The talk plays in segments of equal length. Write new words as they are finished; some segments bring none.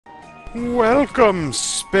Welcome,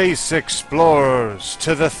 space explorers,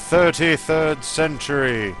 to the 33rd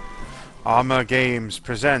century. Arma Games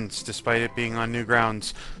presents, despite it being on new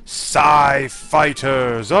grounds,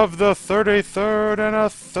 Sci-Fighters of the 33rd and a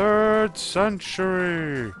 3rd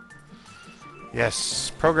century.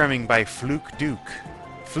 Yes, programming by Fluke Dude.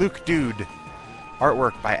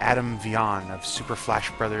 Artwork by Adam Vian of Super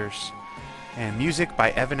Flash Brothers. And music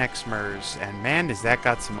by Evan X. Mers. And man, does that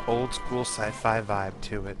got some old school sci-fi vibe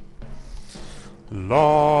to it.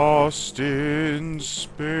 Lost in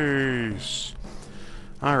space.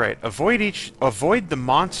 Alright, avoid the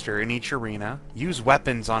monster in each arena. Use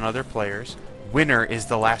weapons on other players. Winner is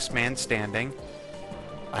the last man standing.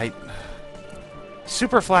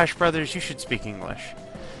 Super Flash Brothers, you should speak English.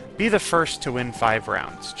 Be the first to win 5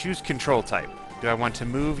 rounds. Choose control type. Do I want to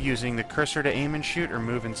move using the cursor to aim and shoot, or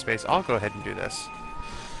move in space? I'll go ahead and do this.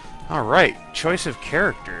 Alright, choice of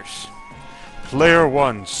characters. Player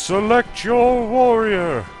 1, select your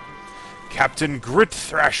warrior. Captain Grit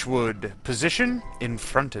Thrashwood. Position, in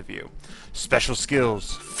front of you. Special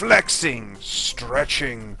skills, flexing,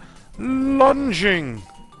 stretching, lunging.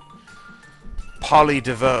 Polly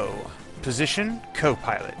DeVoe. Position,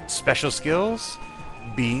 co-pilot. Special skills,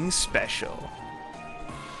 being special.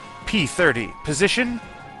 P30. Position,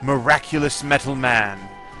 Miraculous Metal Man.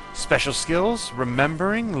 Special skills,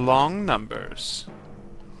 remembering long numbers.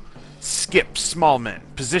 Skip Smallman.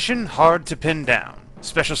 Position, hard to pin down.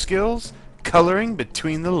 Special skills, coloring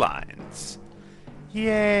between the lines.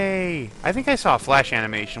 Yay! I think I saw a Flash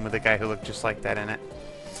animation with a guy who looked just like that in it.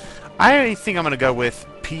 I think I'm going to go with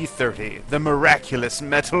P30, the Miraculous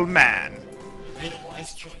Metal Man. Made a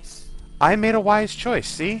wise choice. I made a wise choice,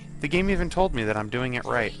 see? The game even told me that I'm doing it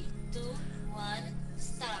right. 3, 2, 1,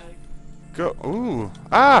 start. Go. Ooh.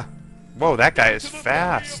 Ah! Whoa, that guy is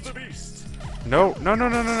fast. No.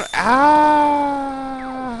 Ah!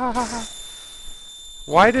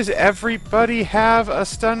 Why does everybody have a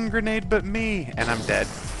stun grenade but me? And I'm dead.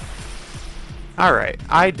 Alright,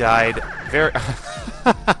 I died very...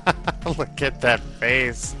 Look at that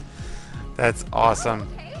face. That's awesome.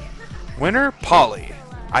 Winner, Polly.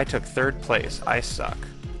 I took 3rd place. I suck.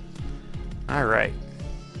 Alright.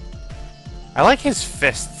 I like his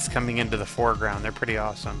fists coming into the foreground. They're pretty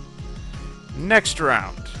awesome. Next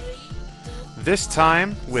round. This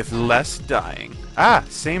time with less dying. Ah,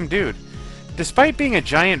 same dude. Despite being a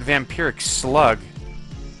giant vampiric slug.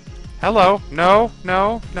 Hello. No,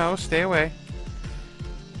 stay away.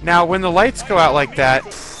 Now, when the lights go out like that...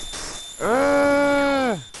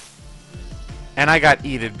 and I got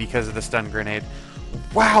eated because of the stun grenade.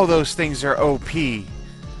 Wow, those things are OP.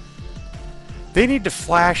 They need to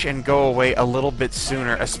flash and go away a little bit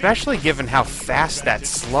sooner, especially given how fast that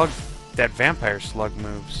vampire slug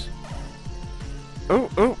moves.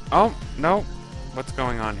 Ooh, oh, no. What's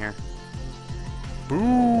going on here?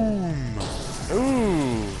 Boom!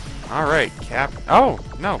 Ooh! Alright, Cap. Oh,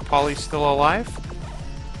 no, Polly's still alive?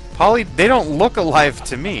 Polly, they don't look alive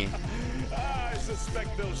to me. I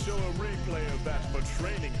suspect they'll show a replay of that for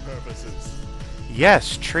training purposes.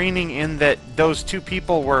 Yes, training in that those 2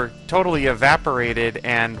 people were totally evaporated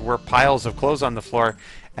and were piles of clothes on the floor,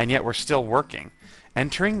 and yet we're still working.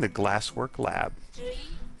 Entering the glasswork lab. 3,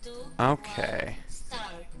 2, Okay. 1,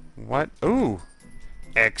 start. What? Ooh.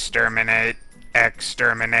 Exterminate.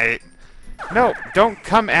 Exterminate. No, don't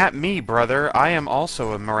come at me, brother. I am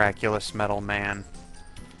also a miraculous metal man.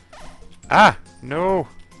 Ah! No.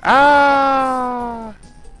 Ah!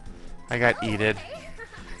 I got eated.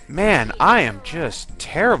 Man, I am just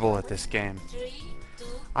terrible at this game. 3, 2,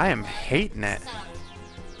 I am hating it. start.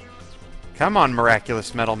 Come on,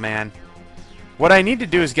 miraculous metal man. What I need to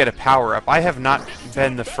do is get a power-up. I have not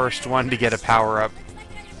been the first one to get a power-up.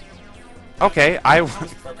 Okay,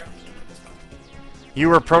 You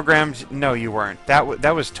were programmed... No, you weren't. That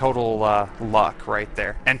was total luck right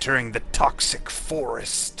there. Entering the toxic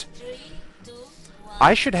forest. 3, 2, 1.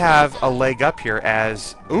 I should have a leg up here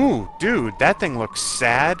as... Ooh, dude, that thing looks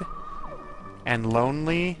sad and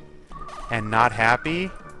lonely and not happy.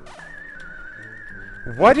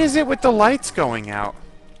 What is it with the lights going out?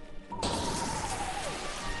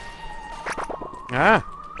 Ah.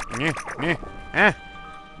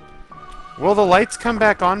 Will the lights come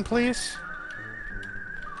back on, please?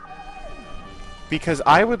 Because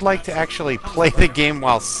I would like to actually play the game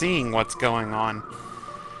while seeing what's going on.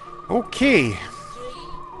 Okay. 3,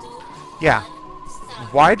 2, Yeah. 1,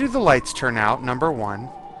 start. Why do the lights turn out, number 1?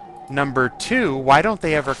 Number 2, why don't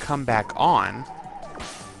they ever come back on?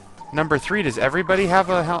 Number 3, does everybody have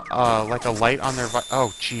a like a light on their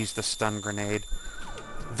oh, jeez, the stun grenade.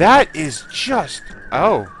 That is just...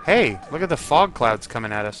 Oh, hey, look at the fog clouds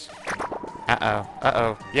coming at us. Uh-oh.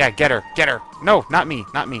 Uh-oh. Yeah, get her. Get her. No, not me.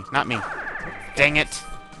 Not me. Not me. Dang it.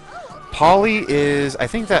 Polly is... I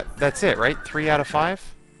think that's it, right? 3 out of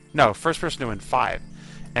 5? No, first person to win 5.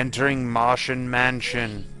 Entering Martian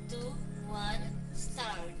Mansion. 2, 1,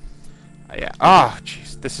 start. Yeah. Ah,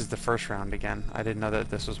 jeez. This is the first round again. I didn't know that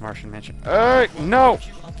this was Martian Mansion. No!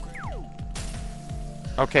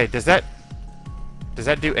 Okay, does that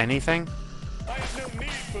do anything? I have no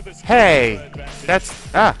need for this Hey! advantage.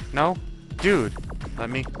 That's... no. Dude. Let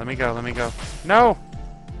me go. No!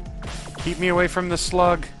 Keep me away from the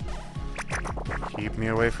slug. Keep me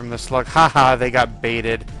away from the slug. Haha, they got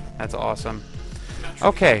baited. That's awesome.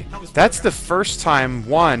 Okay, that's the first time,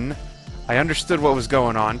 1, I understood what was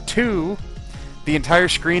going on. 2, the entire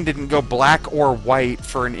screen didn't go black or white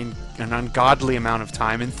for an ungodly amount of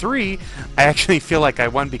time. And 3, I actually feel like I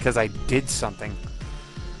won because I did something.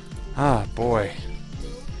 Ah, boy.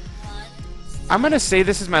 I'm gonna say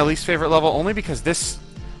this is my least favorite level only because this,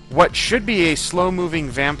 what should be a slow-moving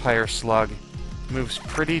vampire slug, moves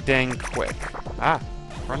pretty dang quick. Ah,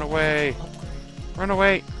 run away. Run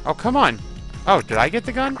away. Oh, come on. Oh, did I get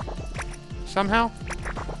the gun? Somehow?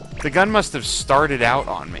 The gun must have started out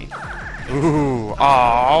on me. Ooh,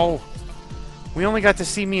 oh. We only got to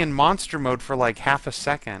see me in monster mode for like half a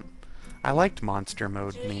second. I liked monster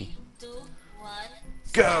mode me. 2, 1,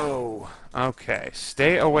 Go! Okay,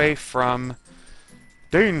 stay away from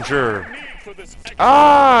danger. Need for this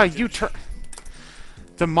Ah, you turn.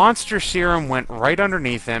 The monster serum went right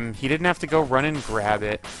underneath him. He didn't have to go run and grab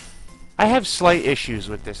it. I have slight issues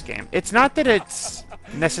with this game. It's not that it's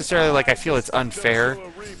necessarily like I feel it's unfair.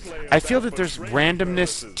 I feel that there's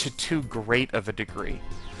randomness to too great of a degree.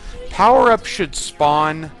 Power-ups should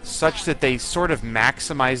spawn such that they sort of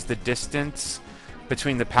maximize the distance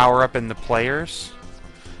between the power-up and the players,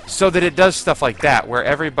 so that it does stuff like that, where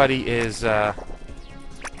everybody is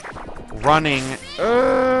running...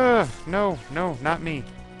 no, not me.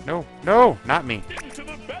 No, not me. into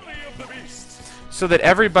the belly of the beast. So that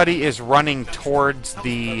everybody is running towards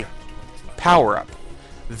the power-up.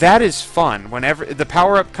 That is fun. Whenever the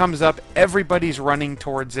power-up comes up, everybody's running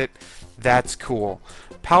towards it. That's cool.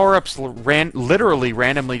 Power-ups literally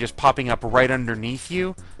randomly just popping up right underneath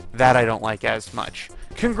you, that I don't like as much.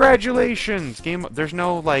 Congratulations! There's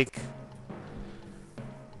no, like...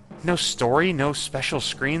 no story, no special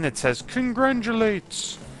screen that says,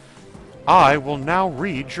 Congratulates! I will now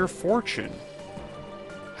read your fortune.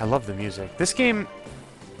 I love the music. This game,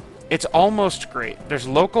 it's almost great. There's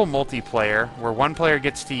local multiplayer, where one player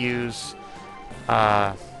gets to use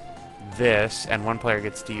this, and one player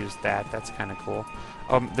gets to use that. That's kind of cool.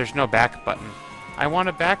 There's no back button. I want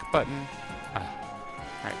a back button.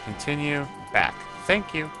 Alright, continue. Back.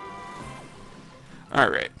 Thank you.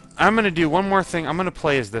 Alright, I'm going to do one more thing. I'm going to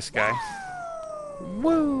play as this guy.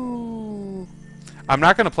 Woo! I'm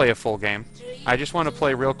not going to play a full game. I just want to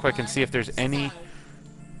play real quick and see if there's any...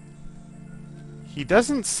 He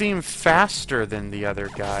doesn't seem faster than the other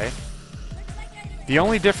guy. The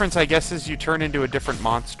only difference, I guess, is you turn into a different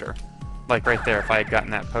monster. Like right there, if I had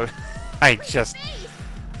gotten that post. I just...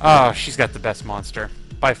 Oh, she's got the best monster.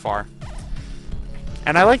 By far.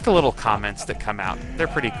 And I like the little comments that come out. They're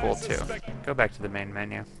pretty cool, too. Go back to the main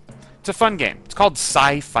menu. It's a fun game. It's called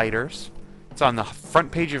Sci-Fighters. It's on the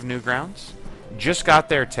front page of Newgrounds. Just got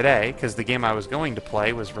there today, because the game I was going to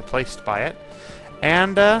play was replaced by it.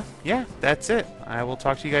 And, yeah, that's it. I will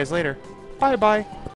talk to you guys later. Bye-bye.